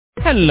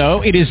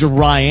Hello, it is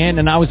Ryan,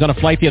 and I was on a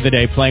flight the other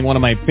day playing one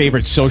of my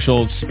favorite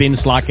social spin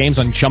slot games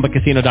on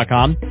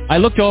ChumbaCasino.com. I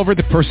looked over at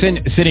the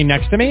person sitting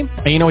next to me,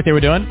 and you know what they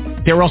were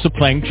doing? They were also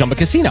playing Chumba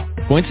Casino.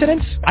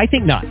 Coincidence? I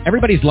think not.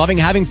 Everybody's loving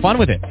having fun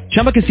with it.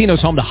 Chumba Casino is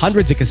home to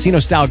hundreds of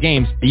casino-style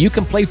games that you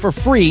can play for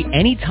free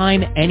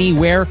anytime,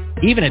 anywhere,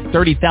 even at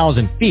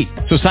 30,000 feet.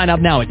 So sign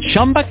up now at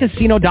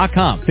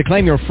ChumbaCasino.com to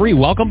claim your free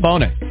welcome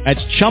bonus.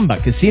 That's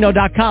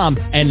ChumbaCasino.com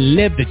and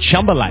live the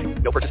Chumba life.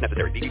 No purchase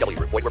necessary. VGW.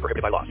 Void where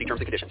prohibited by law. See terms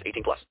and conditions.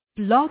 18 plus.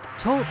 Blog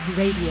Talk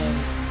Radio.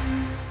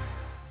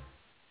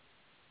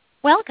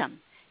 Welcome.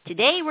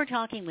 Today we're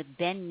talking with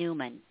Ben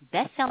Newman,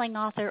 best-selling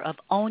author of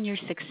Own Your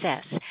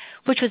Success,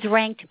 which was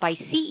ranked by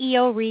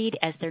CEO Read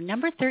as their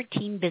number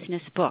 13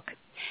 business book.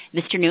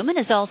 Mr. Newman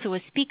is also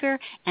a speaker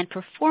and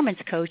performance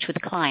coach with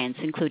clients,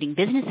 including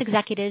business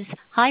executives,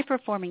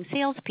 high-performing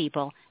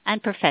salespeople,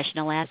 and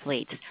professional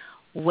athletes.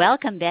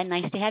 Welcome, Ben.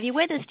 Nice to have you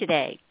with us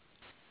today.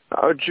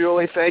 Oh,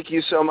 Julie, thank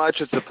you so much.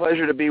 It's a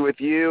pleasure to be with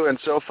you and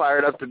so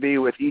fired up to be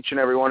with each and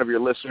every one of your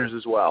listeners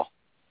as well.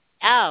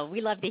 Oh, we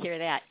love to hear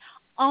that.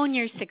 Own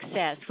Your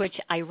Success, which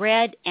I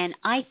read and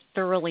I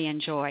thoroughly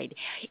enjoyed.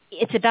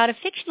 It's about a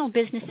fictional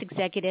business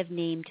executive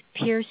named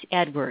Pierce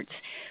Edwards,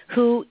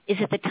 who is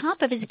at the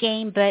top of his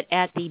game but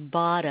at the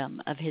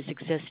bottom of his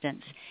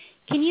existence.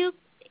 Can you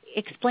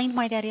explain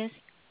why that is?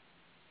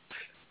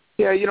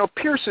 Yeah,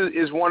 Pierce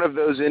is one of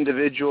those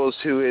individuals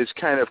who is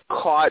kind of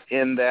caught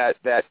in that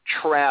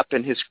trap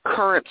in his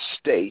current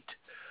state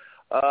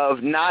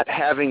of not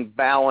having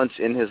balance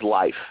in his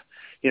life.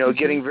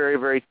 Getting very,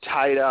 very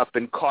tied up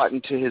and caught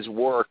into his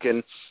work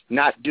and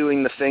not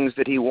doing the things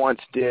that he once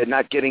did,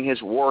 not getting his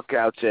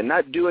workouts in,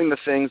 not doing the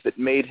things that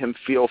made him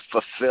feel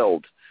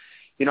fulfilled.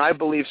 I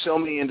believe so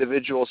many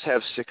individuals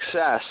have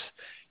success,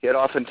 yet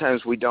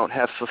oftentimes we don't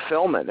have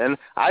fulfillment. And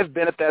I've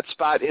been at that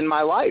spot in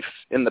my life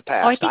in the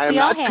past. I am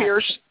not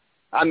Pierce.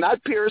 I'm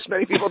not Pierce.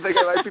 Many people think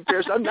I might be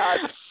Pierce. I'm not.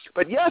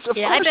 But yes, of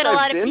course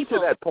I've been to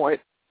that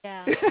point.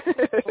 Yeah.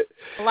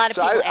 A lot of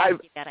people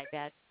ask you that, I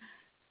bet.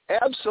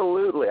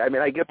 Absolutely. I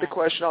mean, I get the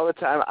question all the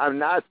time. I'm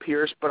not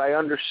Pierce, but I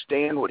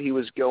understand what he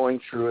was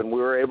going through, and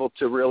we were able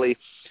to really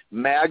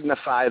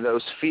magnify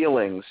those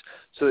feelings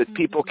so that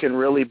people can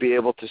really be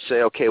able to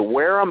say, okay,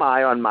 where am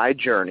I on my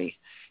journey,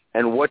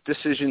 and what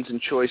decisions and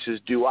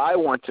choices do I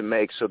want to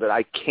make so that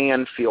I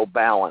can feel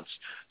balanced?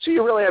 So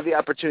you really have the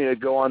opportunity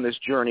to go on this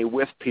journey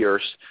with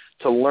Pierce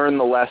to learn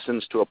the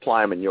lessons to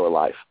apply them in your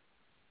life.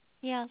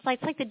 Yeah, it's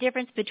like the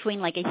difference between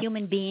like a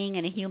human being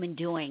and a human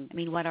doing. I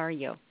mean, what are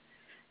you?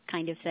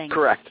 Kind of thing.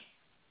 Correct.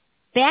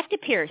 Back to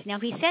Pierce. Now,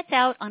 he sets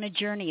out on a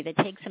journey that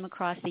takes him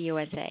across the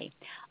USA.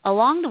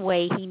 Along the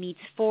way, he meets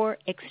 4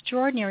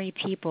 extraordinary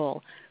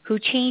people who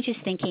change his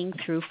thinking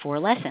through 4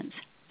 lessons.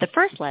 The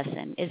first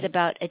lesson is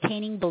about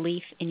attaining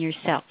belief in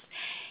yourself.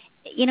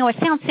 It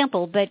sounds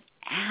simple, but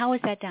how is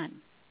that done?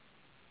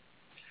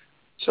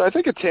 So I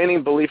think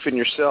attaining belief in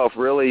yourself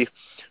really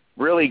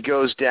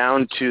goes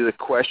down to the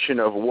question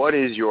of what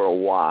is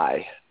your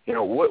why?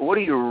 What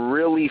are you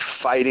really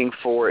fighting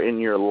for in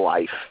your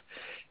life?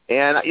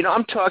 And,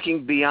 I'm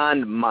talking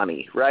beyond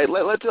money, right?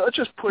 Let's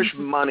just push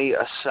money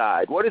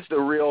aside. What is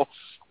the real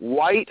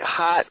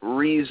white-hot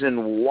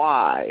reason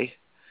why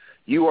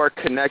you are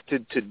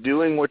connected to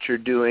doing what you're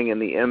doing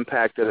and the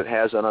impact that it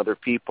has on other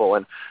people?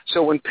 And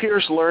so when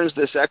Pierce learns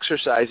this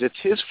exercise, it's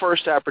his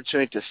first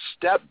opportunity to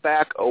step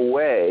back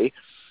away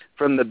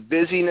from the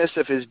busyness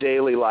of his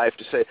daily life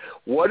to say,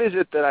 what is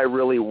it that I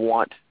really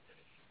want?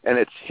 And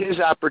it's his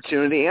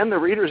opportunity and the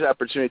reader's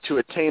opportunity to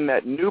attain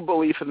that new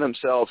belief in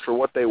themselves for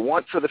what they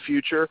want for the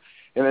future,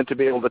 and then to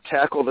be able to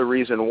tackle the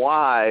reason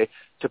why,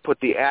 to put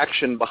the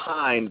action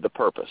behind the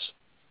purpose.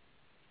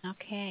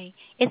 Okay.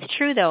 It's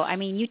true, though. I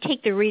mean, you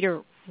take the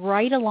reader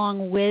right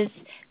along with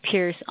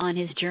Pierce on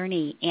his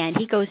journey, and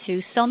he goes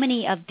through so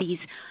many of these.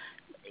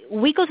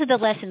 We go through the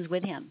lessons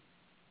with him,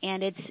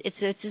 and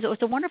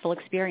it's a wonderful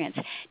experience.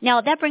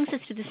 Now, that brings us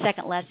to the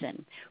second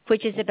lesson,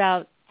 which is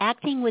about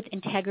acting with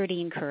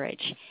integrity and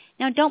courage.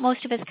 Now, don't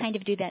most of us kind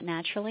of do that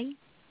naturally?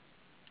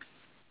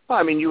 Well,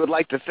 I mean, you would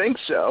like to think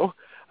so.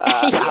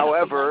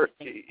 However,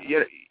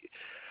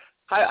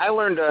 I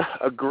learned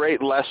a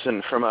great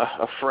lesson from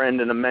a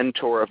friend and a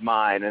mentor of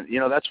mine. And,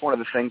 that's one of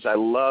the things I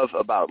love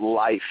about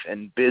life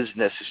and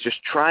business is just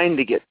trying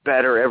to get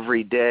better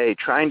every day,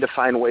 trying to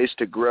find ways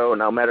to grow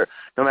no matter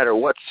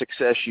what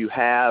success you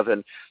have.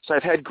 And so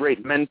I've had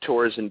great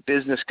mentors and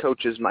business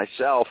coaches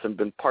myself and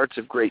been parts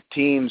of great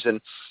teams.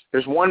 And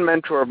there's one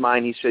mentor of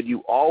mine, he said, you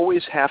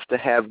always have to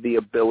have the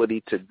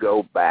ability to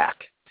go back.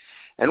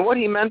 And what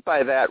he meant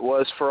by that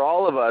was, for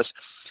all of us,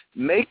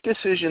 make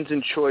decisions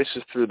and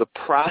choices through the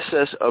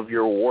process of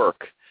your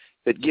work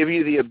that give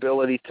you the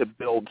ability to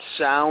build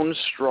sound,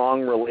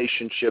 strong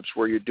relationships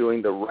where you're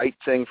doing the right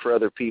thing for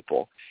other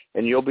people.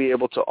 And you'll be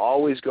able to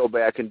always go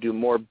back and do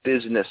more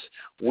business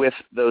with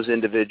those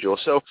individuals.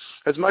 So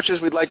as much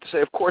as we'd like to say,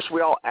 of course,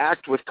 we all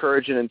act with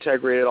courage and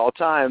integrity at all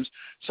times,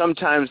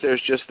 sometimes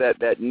there's just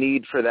that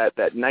need for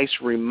that nice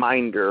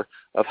reminder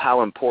of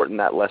how important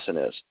that lesson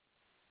is.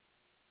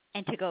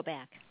 And to go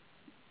back.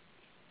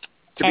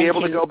 To be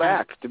able to go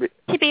back.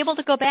 To be able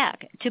to go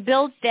back, to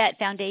build that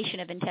foundation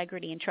of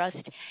integrity and trust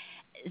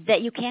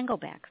that you can go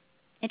back.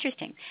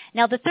 Interesting.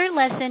 Now, the third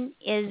lesson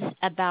is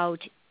about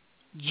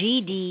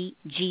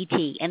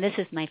GDGT, and this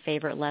is my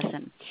favorite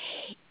lesson.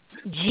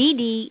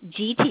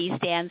 GDGT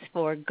stands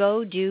for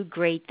Go Do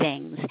Great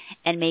Things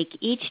and Make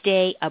Each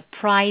Day a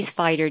Prize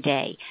Fighter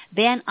Day.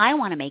 Ben, I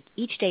want to make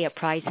each day a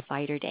Prize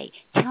Fighter Day.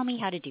 Tell me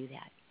how to do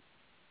that.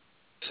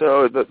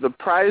 So the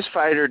Prize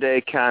Fighter Day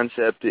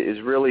concept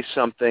is really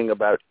something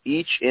about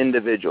each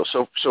individual.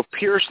 So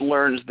Pierce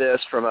learns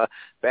this from a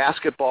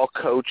basketball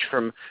coach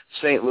from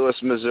St. Louis,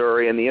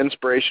 Missouri, and the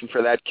inspiration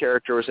for that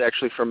character was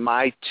actually from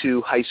my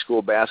two high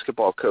school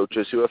basketball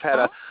coaches who have had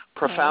a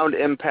profound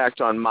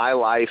impact on my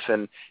life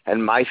and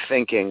my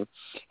thinking.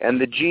 And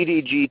the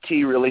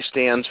GDGT really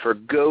stands for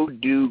Go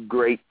Do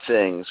Great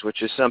Things,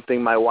 which is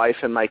something my wife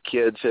and my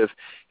kids have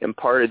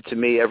imparted to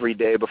me every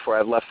day before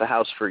I've left the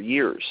house for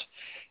years.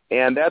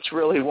 And that's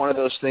really one of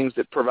those things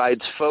that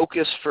provides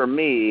focus for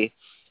me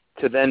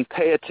to then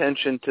pay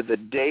attention to the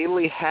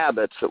daily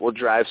habits that will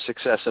drive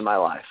success in my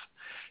life.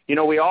 You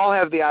know, we all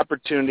have the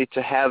opportunity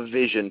to have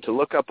vision, to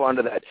look up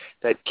onto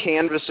that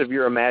canvas of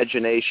your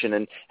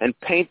imagination and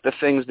paint the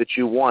things that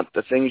you want,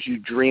 the things you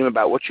dream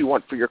about, what you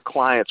want for your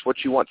clients,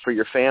 what you want for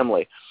your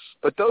family.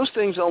 But those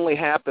things only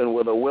happen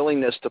with a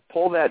willingness to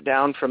pull that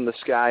down from the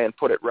sky and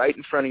put it right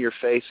in front of your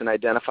face and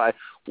identify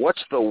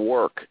what's the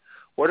work.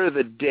 What are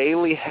the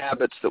daily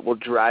habits that will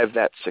drive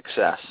that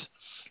success?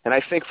 And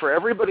I think for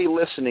everybody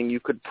listening, you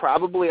could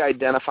probably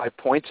identify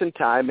points in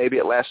time, maybe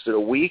it lasted a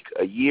week,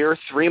 a year,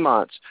 3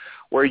 months,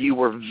 where you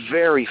were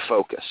very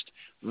focused,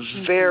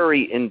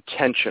 very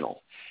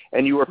intentional,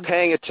 and you were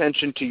paying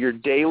attention to your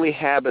daily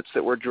habits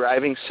that were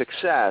driving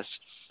success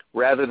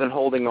rather than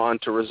holding on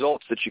to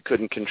results that you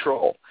couldn't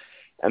control.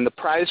 And the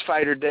Prize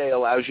Fighter Day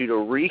allows you to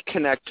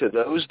reconnect to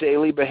those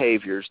daily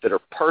behaviors that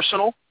are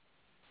personal,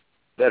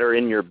 that are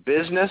in your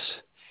business,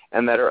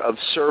 and that are of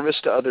service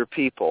to other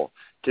people,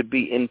 to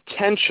be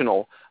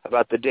intentional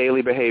about the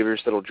daily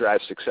behaviors that will drive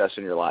success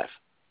in your life.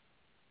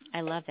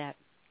 I love that.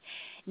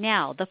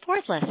 Now, the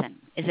fourth lesson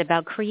is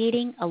about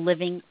creating a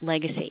living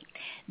legacy.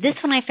 This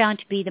one I found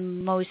to be the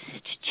most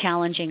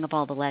challenging of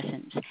all the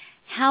lessons.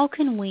 How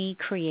can we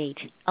create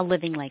a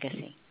living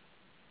legacy?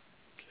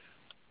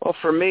 Well,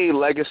 for me,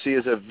 legacy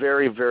is a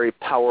very, very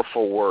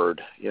powerful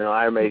word. You know,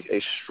 I'm a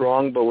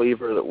strong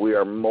believer that we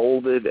are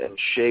molded and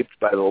shaped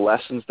by the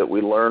lessons that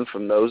we learn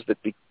from those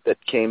that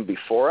came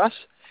before us,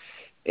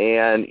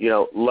 and, you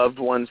know, loved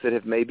ones that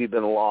have maybe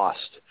been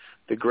lost,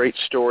 the great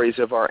stories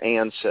of our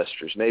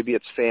ancestors. Maybe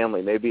it's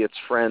family, maybe it's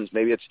friends,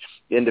 maybe it's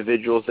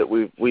individuals that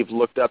we've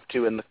looked up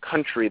to in the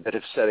country that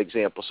have set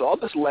examples. So all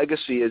this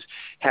legacy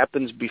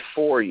happens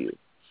before you.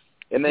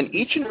 And then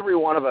each and every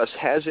one of us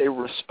has a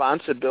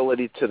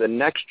responsibility to the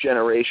next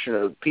generation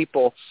of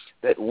people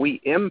that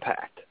we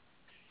impact.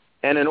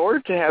 And in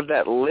order to have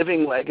that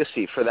living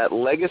legacy, for that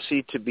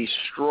legacy to be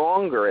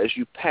stronger as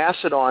you pass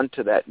it on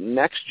to that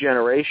next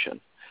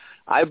generation,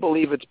 I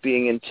believe it's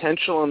being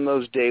intentional in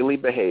those daily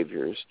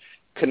behaviors,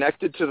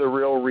 connected to the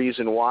real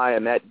reason why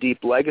and that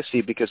deep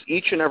legacy, because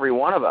each and every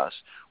one of us,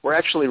 we're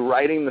actually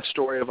writing the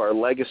story of our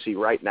legacy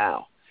right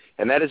now.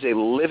 And that is a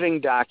living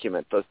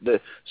document. The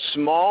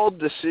small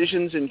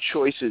decisions and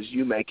choices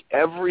you make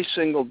every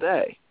single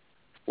day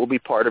will be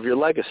part of your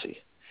legacy.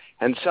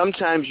 And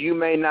sometimes you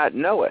may not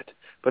know it,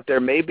 but there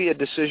may be a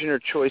decision or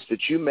choice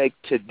that you make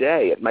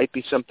today. It might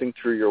be something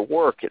through your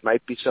work. It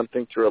might be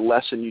something through a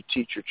lesson you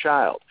teach your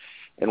child.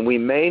 And we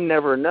may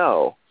never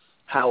know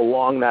how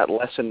long that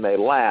lesson may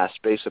last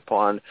based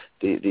upon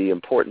the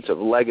importance of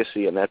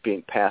legacy and that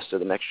being passed to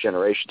the next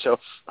generation. So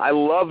I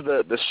love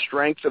the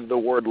strength of the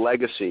word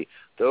legacy.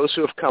 Those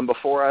who have come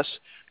before us,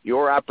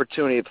 your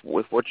opportunity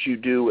with what you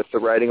do with the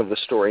writing of the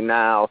story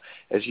now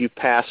as you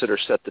pass it or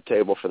set the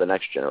table for the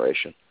next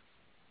generation.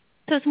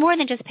 So it's more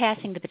than just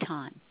passing the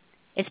baton.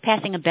 It's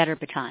passing a better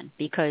baton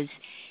because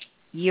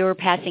you're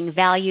passing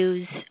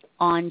values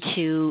on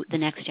to the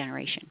next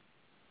generation,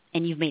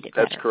 and you've made it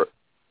better.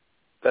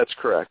 That's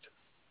correct.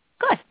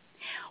 Good.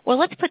 Well,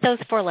 let's put those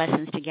 4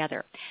 lessons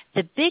together.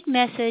 The big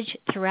message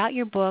throughout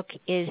your book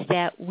is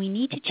that we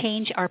need to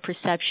change our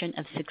perception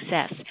of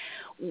success.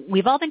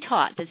 We've all been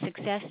taught that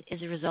success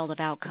is a result of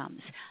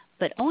outcomes,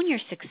 but Own Your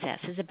Success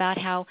is about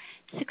how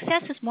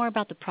success is more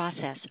about the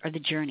process or the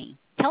journey.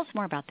 Tell us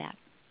more about that.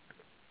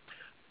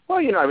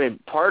 Well, you know, I mean,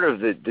 part of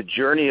the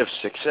journey of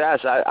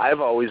success,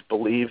 I've always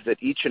believed that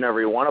each and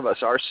every one of us,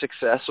 our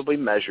success will be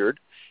measured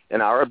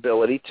in our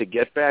ability to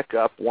get back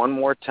up one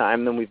more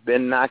time than we've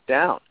been knocked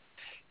down.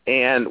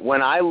 And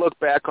when I look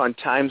back on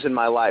times in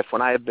my life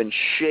when I have been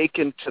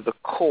shaken to the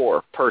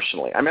core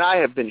personally, I mean, I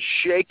have been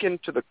shaken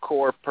to the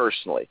core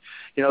personally.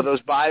 You know,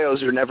 those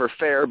bios are never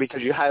fair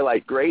because you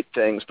highlight great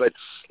things, but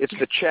it's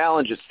the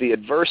challenge, it's the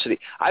adversity.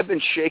 I've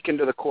been shaken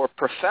to the core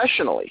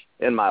professionally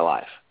in my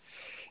life.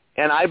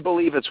 And I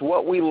believe it's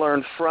what we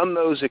learn from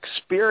those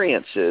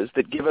experiences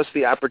that give us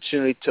the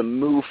opportunity to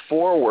move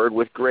forward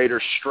with greater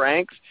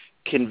strength,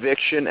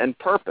 conviction, and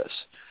purpose.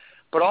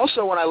 But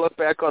also when I look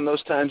back on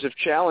those times of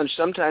challenge,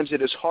 sometimes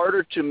it is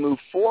harder to move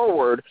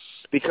forward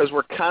because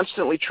we're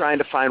constantly trying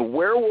to find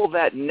where will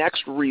that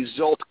next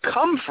result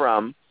come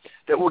from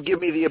that will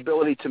give me the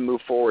ability to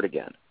move forward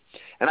again.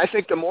 And I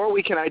think the more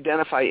we can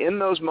identify in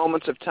those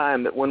moments of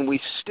time that when we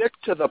stick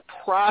to the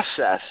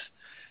process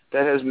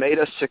that has made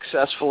us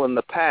successful in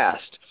the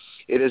past,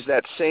 it is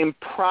that same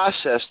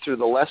process through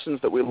the lessons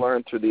that we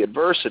learn through the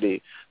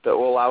adversity that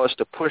will allow us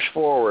to push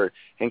forward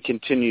and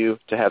continue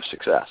to have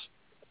success.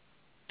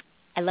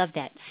 I love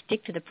that.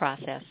 Stick to the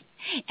process.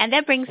 And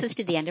that brings us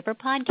to the end of our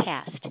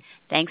podcast.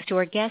 Thanks to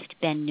our guest,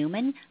 Ben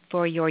Newman,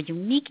 for your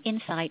unique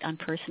insight on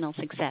personal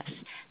success.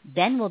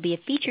 Ben will be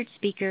a featured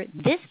speaker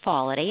this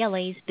fall at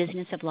ALA's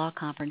Business of Law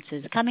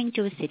conferences coming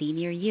to a city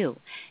near you.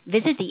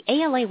 Visit the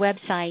ALA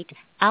website,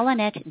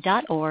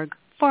 alanet.org,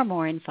 for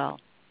more info.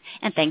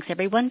 And thanks,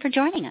 everyone, for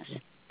joining us.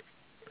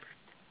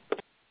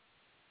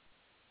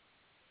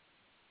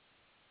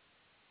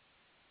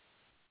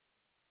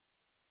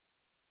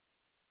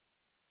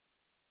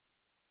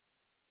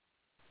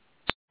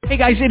 Hey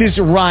guys, it is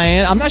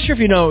Ryan. I'm not sure if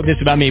you know this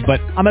about me, but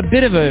I'm a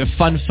bit of a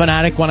fun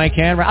fanatic when I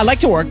can. I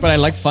like to work, but I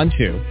like fun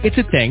too. It's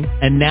a thing.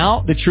 And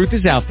now the truth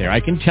is out there.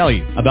 I can tell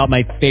you about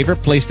my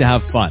favorite place to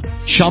have fun.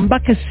 Chumba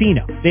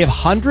Casino. They have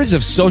hundreds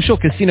of social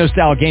casino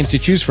style games to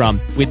choose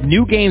from with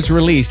new games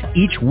released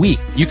each week.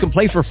 You can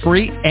play for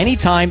free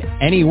anytime,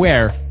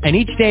 anywhere. And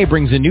each day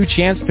brings a new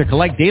chance to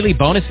collect daily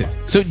bonuses.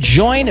 So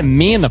join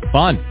me in the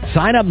fun.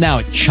 Sign up now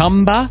at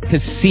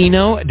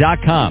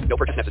ChumbaCasino.com. No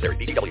purchase necessary.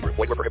 VGW Group.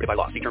 Void where prohibited by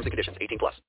law. See terms and conditions. 18+.